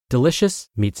Delicious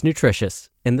meets nutritious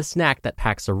in the snack that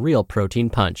packs a real protein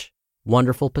punch.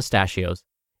 Wonderful Pistachios.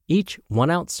 Each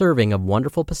 1-ounce serving of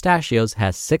Wonderful Pistachios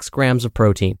has 6 grams of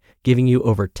protein, giving you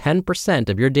over 10%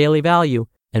 of your daily value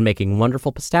and making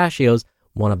Wonderful Pistachios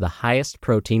one of the highest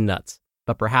protein nuts.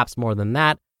 But perhaps more than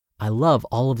that, I love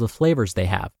all of the flavors they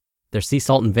have. Their sea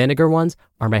salt and vinegar ones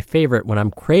are my favorite when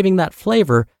I'm craving that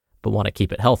flavor but want to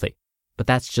keep it healthy. But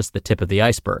that's just the tip of the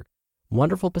iceberg.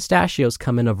 Wonderful Pistachios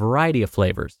come in a variety of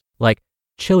flavors, like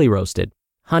chili roasted,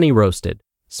 honey roasted,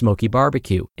 smoky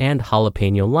barbecue, and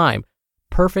jalapeno lime,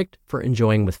 perfect for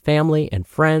enjoying with family and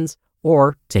friends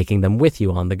or taking them with you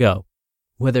on the go.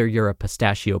 Whether you're a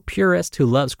pistachio purist who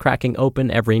loves cracking open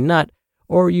every nut,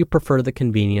 or you prefer the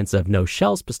convenience of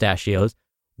no-shells pistachios,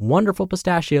 Wonderful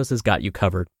Pistachios has got you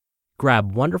covered.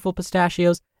 Grab Wonderful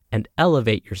Pistachios and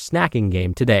elevate your snacking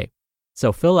game today.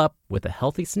 So fill up with a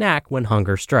healthy snack when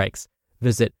hunger strikes.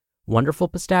 Visit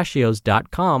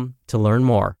wonderfulpistachios.com to learn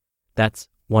more. That's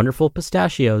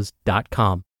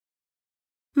wonderfulpistachios.com.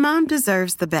 Mom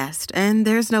deserves the best, and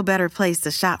there's no better place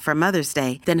to shop for Mother's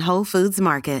Day than Whole Foods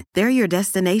Market. They're your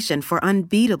destination for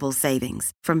unbeatable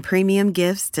savings, from premium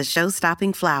gifts to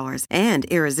show-stopping flowers and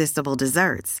irresistible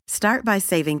desserts. Start by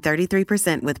saving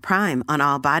 33% with Prime on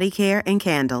all body care and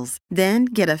candles. Then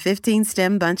get a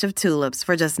 15-stem bunch of tulips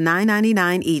for just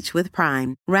 $9.99 each with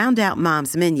Prime. Round out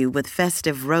Mom's menu with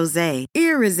festive rosé,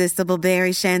 irresistible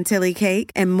berry chantilly cake,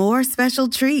 and more special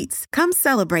treats. Come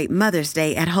celebrate Mother's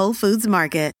Day at Whole Foods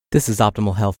Market. This is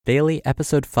Optimal Health Daily,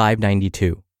 episode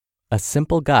 592, A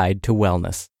Simple Guide to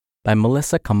Wellness by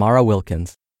Melissa Kamara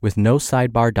Wilkins with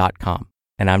NoSidebar.com,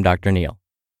 and I'm Dr. Neil.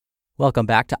 Welcome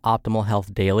back to Optimal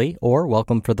Health Daily, or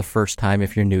welcome for the first time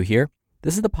if you're new here.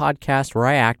 This is the podcast where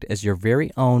I act as your very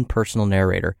own personal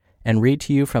narrator and read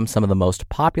to you from some of the most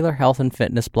popular health and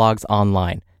fitness blogs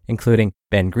online, including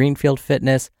Ben Greenfield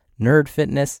Fitness, Nerd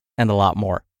Fitness, and a lot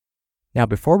more. Now,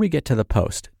 before we get to the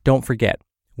post, don't forget,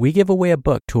 we give away a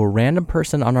book to a random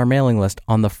person on our mailing list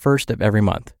on the first of every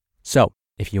month. So,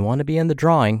 if you want to be in the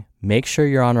drawing, make sure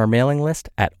you're on our mailing list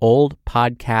at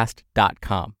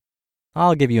oldpodcast.com.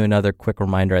 I'll give you another quick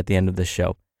reminder at the end of the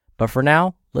show. But for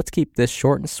now, let's keep this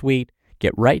short and sweet,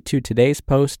 get right to today's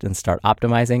post, and start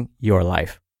optimizing your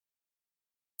life.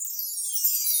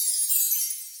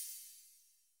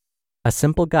 A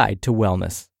Simple Guide to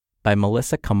Wellness by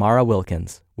Melissa Kamara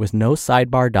Wilkins with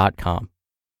NoSidebar.com.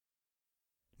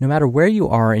 No matter where you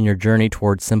are in your journey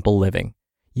towards simple living,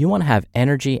 you want to have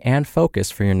energy and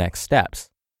focus for your next steps.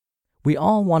 We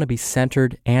all want to be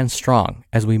centered and strong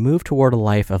as we move toward a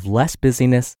life of less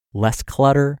busyness, less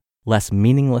clutter, less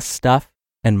meaningless stuff,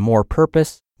 and more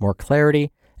purpose, more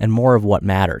clarity, and more of what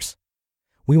matters.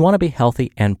 We want to be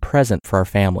healthy and present for our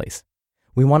families.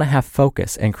 We want to have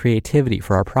focus and creativity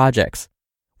for our projects.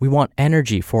 We want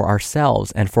energy for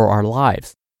ourselves and for our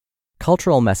lives.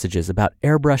 Cultural messages about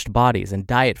airbrushed bodies and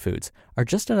diet foods are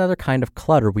just another kind of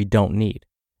clutter we don't need.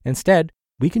 Instead,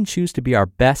 we can choose to be our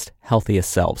best,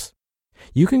 healthiest selves.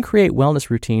 You can create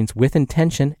wellness routines with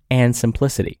intention and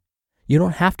simplicity. You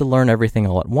don't have to learn everything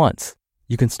all at once.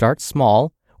 You can start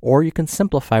small, or you can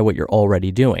simplify what you're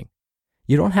already doing.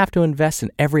 You don't have to invest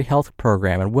in every health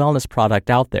program and wellness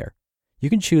product out there. You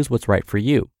can choose what's right for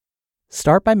you.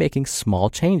 Start by making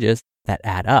small changes that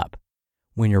add up.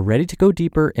 When you're ready to go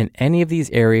deeper in any of these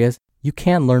areas, you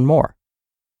can learn more.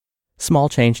 Small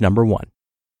change number 1.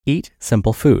 Eat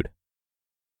simple food.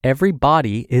 Every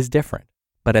body is different,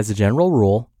 but as a general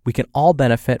rule, we can all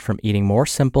benefit from eating more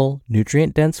simple,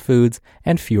 nutrient-dense foods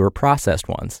and fewer processed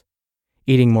ones.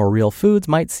 Eating more real foods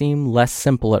might seem less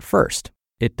simple at first.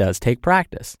 It does take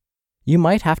practice. You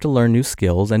might have to learn new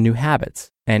skills and new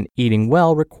habits, and eating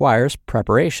well requires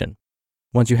preparation.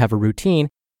 Once you have a routine,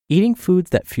 eating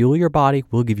foods that fuel your body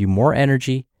will give you more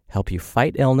energy, help you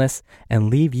fight illness, and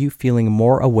leave you feeling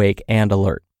more awake and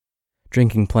alert.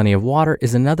 Drinking plenty of water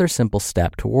is another simple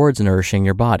step towards nourishing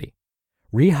your body.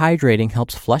 Rehydrating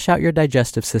helps flush out your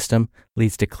digestive system,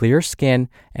 leads to clear skin,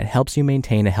 and helps you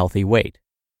maintain a healthy weight.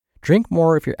 Drink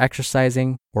more if you're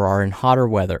exercising or are in hotter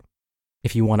weather.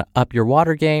 If you want to up your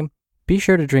water game, be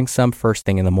sure to drink some first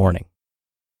thing in the morning.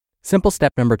 Simple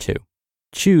step number 2.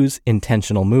 Choose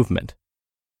intentional movement.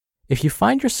 If you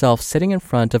find yourself sitting in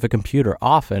front of a computer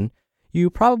often, you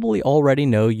probably already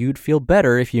know you'd feel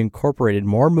better if you incorporated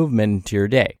more movement into your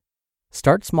day.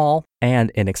 Start small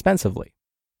and inexpensively.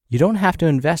 You don't have to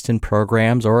invest in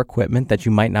programs or equipment that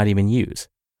you might not even use.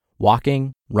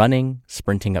 Walking, running,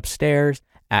 sprinting upstairs,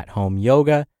 at-home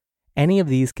yoga, any of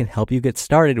these can help you get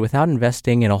started without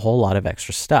investing in a whole lot of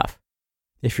extra stuff.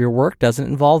 If your work doesn't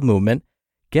involve movement,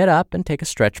 get up and take a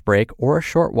stretch break or a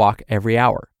short walk every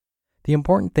hour. The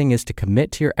important thing is to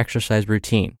commit to your exercise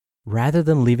routine rather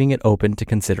than leaving it open to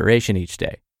consideration each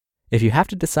day. If you have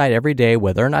to decide every day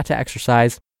whether or not to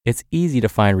exercise, it's easy to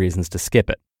find reasons to skip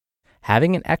it.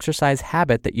 Having an exercise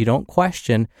habit that you don't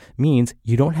question means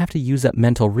you don't have to use up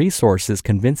mental resources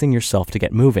convincing yourself to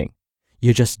get moving.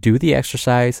 You just do the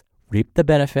exercise, reap the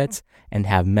benefits, and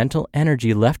have mental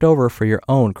energy left over for your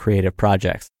own creative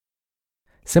projects.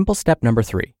 Simple step number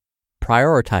 3,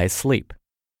 prioritize sleep.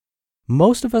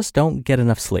 Most of us don't get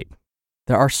enough sleep.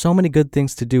 There are so many good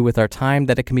things to do with our time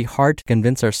that it can be hard to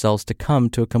convince ourselves to come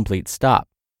to a complete stop.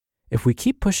 If we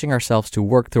keep pushing ourselves to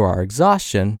work through our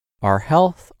exhaustion, our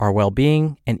health, our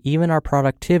well-being, and even our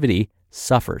productivity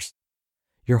suffers.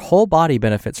 Your whole body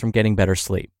benefits from getting better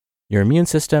sleep. Your immune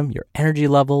system, your energy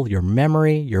level, your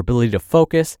memory, your ability to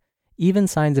focus, even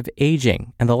signs of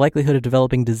aging and the likelihood of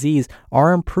developing disease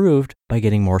are improved by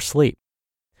getting more sleep.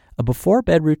 A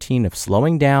before-bed routine of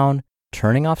slowing down,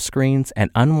 turning off screens, and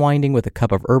unwinding with a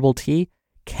cup of herbal tea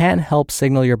can help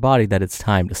signal your body that it's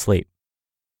time to sleep.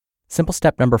 Simple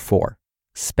step number 4,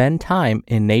 spend time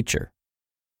in nature.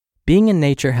 Being in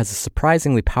nature has a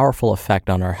surprisingly powerful effect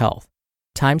on our health.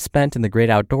 Time spent in the great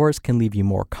outdoors can leave you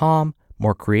more calm,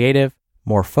 more creative,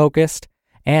 more focused,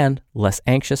 and less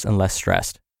anxious and less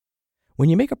stressed. When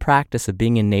you make a practice of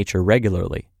being in nature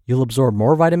regularly, you'll absorb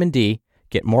more vitamin D,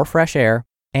 get more fresh air,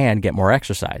 and get more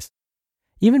exercise.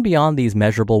 Even beyond these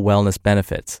measurable wellness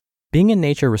benefits, being in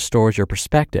nature restores your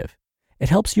perspective. It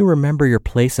helps you remember your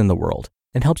place in the world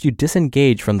and helps you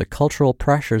disengage from the cultural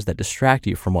pressures that distract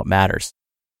you from what matters.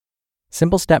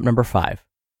 Simple step number 5,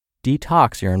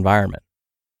 detox your environment.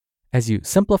 As you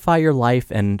simplify your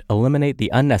life and eliminate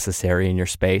the unnecessary in your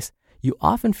space, you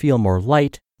often feel more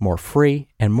light, more free,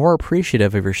 and more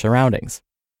appreciative of your surroundings.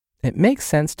 It makes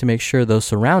sense to make sure those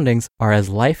surroundings are as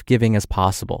life-giving as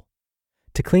possible.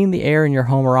 To clean the air in your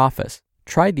home or office,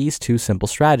 try these 2 simple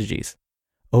strategies.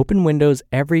 Open windows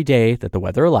every day that the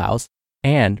weather allows,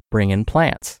 and bring in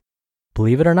plants.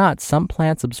 Believe it or not, some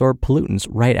plants absorb pollutants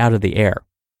right out of the air.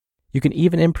 You can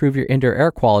even improve your indoor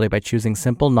air quality by choosing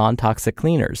simple non-toxic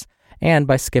cleaners and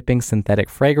by skipping synthetic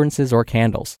fragrances or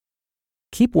candles.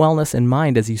 Keep wellness in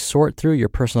mind as you sort through your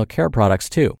personal care products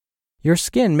too. Your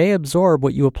skin may absorb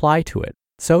what you apply to it,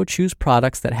 so choose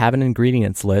products that have an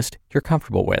ingredients list you're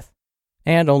comfortable with.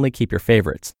 And only keep your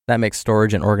favorites. That makes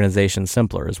storage and organization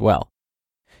simpler as well.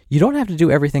 You don't have to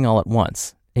do everything all at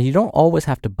once, and you don't always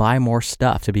have to buy more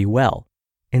stuff to be well.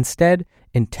 Instead,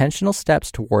 intentional steps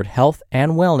toward health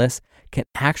and wellness can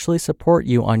actually support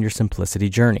you on your simplicity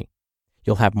journey.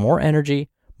 You'll have more energy,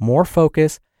 more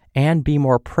focus, and be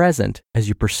more present as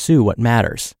you pursue what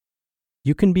matters.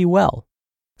 You can be well,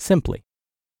 simply.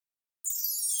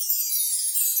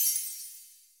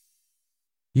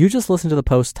 You just listened to the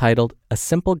post titled A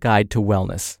Simple Guide to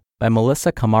Wellness by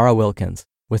Melissa Kamara Wilkins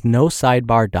with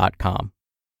NoSidebar.com.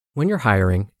 When you're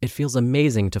hiring, it feels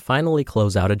amazing to finally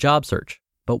close out a job search.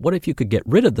 But what if you could get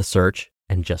rid of the search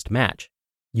and just match?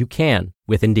 You can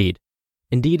with Indeed.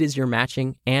 Indeed is your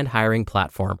matching and hiring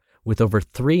platform with over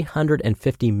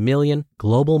 350 million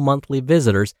global monthly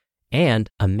visitors and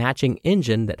a matching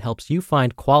engine that helps you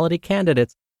find quality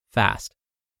candidates fast.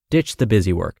 Ditch the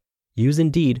busy work. Use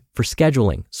Indeed for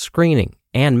scheduling, screening,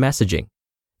 and messaging.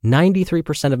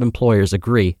 93% of employers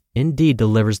agree Indeed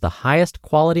delivers the highest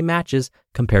quality matches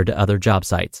compared to other job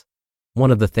sites.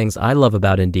 One of the things I love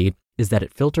about Indeed is that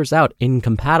it filters out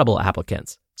incompatible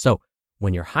applicants. So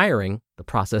when you're hiring, the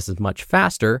process is much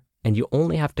faster and you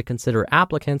only have to consider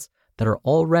applicants that are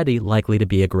already likely to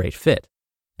be a great fit.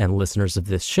 And listeners of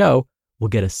this show will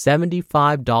get a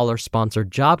 $75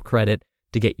 sponsored job credit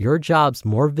to get your jobs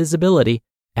more visibility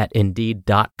at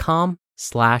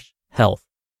Indeed.com/health.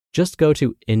 Just go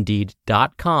to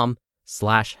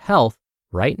Indeed.com/health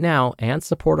right now and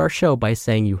support our show by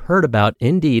saying you heard about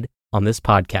Indeed on this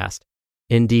podcast.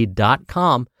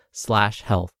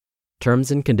 Indeed.com/health.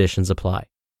 Terms and conditions apply.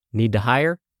 Need to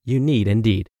hire? You need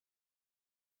Indeed.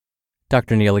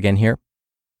 Dr. Neal again here.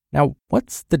 Now,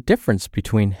 what's the difference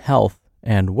between health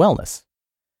and wellness?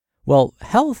 Well,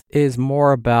 health is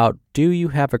more about, do you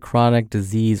have a chronic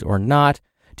disease or not?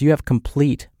 Do you have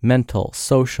complete mental,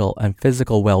 social, and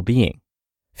physical well-being?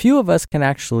 Few of us can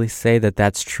actually say that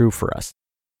that's true for us.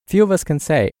 Few of us can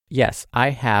say, yes, I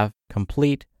have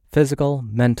complete physical,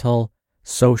 mental,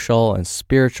 social, and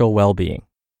spiritual well-being.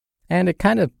 And it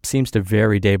kind of seems to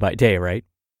vary day by day, right?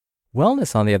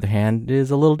 Wellness, on the other hand,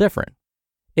 is a little different.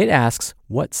 It asks,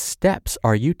 what steps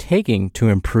are you taking to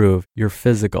improve your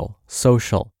physical,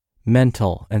 social,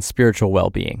 mental, and spiritual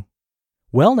well-being?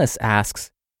 Wellness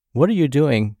asks, what are you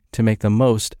doing to make the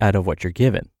most out of what you're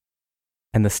given?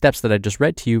 And the steps that I just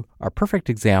read to you are perfect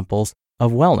examples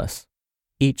of wellness.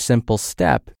 Each simple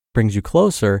step brings you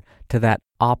closer to that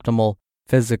optimal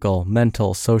physical,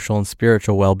 mental, social, and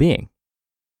spiritual well-being.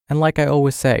 And like I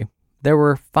always say, there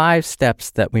were 5 steps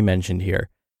that we mentioned here.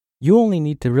 You only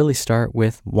need to really start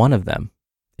with one of them.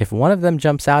 If one of them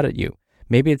jumps out at you,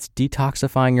 maybe it's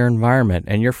detoxifying your environment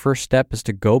and your first step is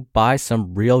to go buy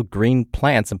some real green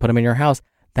plants and put them in your house,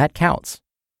 that counts.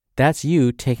 That's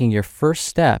you taking your first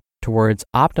step towards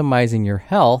optimizing your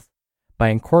health by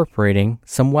incorporating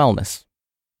some wellness.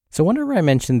 So whenever I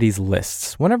mention these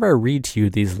lists, whenever I read to you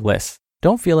these lists,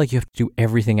 don't feel like you have to do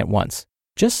everything at once.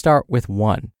 Just start with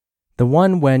one. The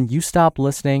one when you stop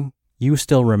listening, you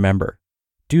still remember.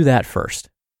 Do that first.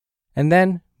 And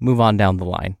then move on down the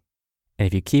line. And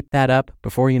if you keep that up,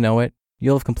 before you know it,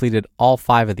 you'll have completed all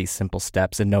 5 of these simple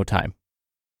steps in no time.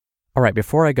 All right,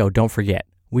 before I go, don't forget,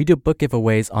 we do book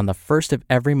giveaways on the first of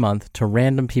every month to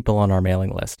random people on our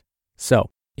mailing list. So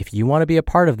if you want to be a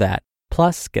part of that,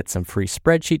 plus get some free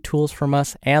spreadsheet tools from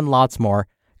us and lots more,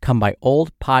 come by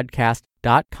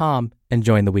oldpodcast.com and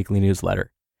join the weekly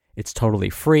newsletter. It's totally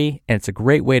free and it's a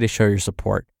great way to show your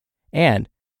support. And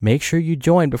make sure you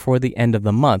join before the end of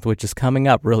the month, which is coming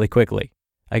up really quickly.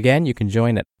 Again, you can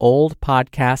join at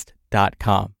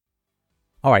oldpodcast.com.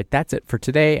 All right, that's it for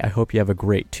today. I hope you have a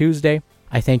great Tuesday.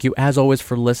 I thank you as always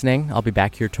for listening. I'll be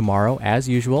back here tomorrow as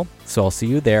usual, so I'll see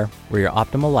you there where your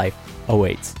optimal life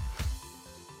awaits.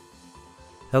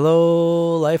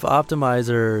 Hello, Life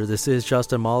Optimizer. This is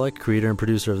Justin Malik, creator and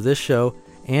producer of this show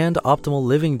and Optimal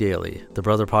Living Daily, the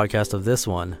brother podcast of this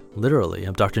one. Literally,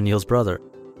 I'm Dr. Neil's brother.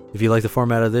 If you like the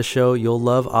format of this show, you'll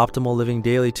love Optimal Living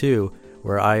Daily too,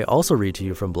 where I also read to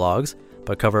you from blogs,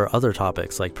 but cover other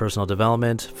topics like personal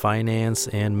development, finance,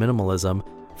 and minimalism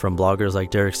from bloggers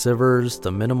like Derek Sivers, The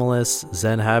Minimalists,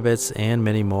 Zen Habits, and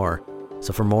many more.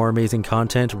 So for more amazing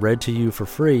content read to you for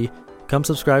free, come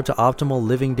subscribe to Optimal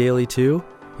Living Daily too,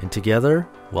 and together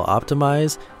we'll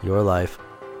optimize your life.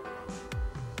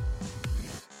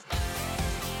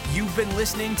 You've been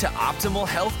listening to Optimal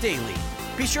Health Daily.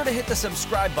 Be sure to hit the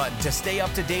subscribe button to stay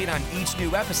up to date on each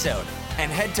new episode,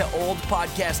 and head to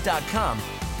oldpodcast.com.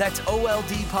 That's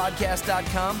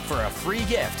oldpodcast.com for a free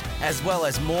gift, as well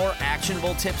as more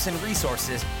actionable tips and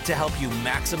resources to help you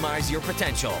maximize your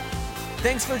potential.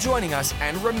 Thanks for joining us,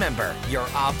 and remember, your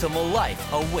optimal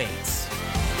life awaits.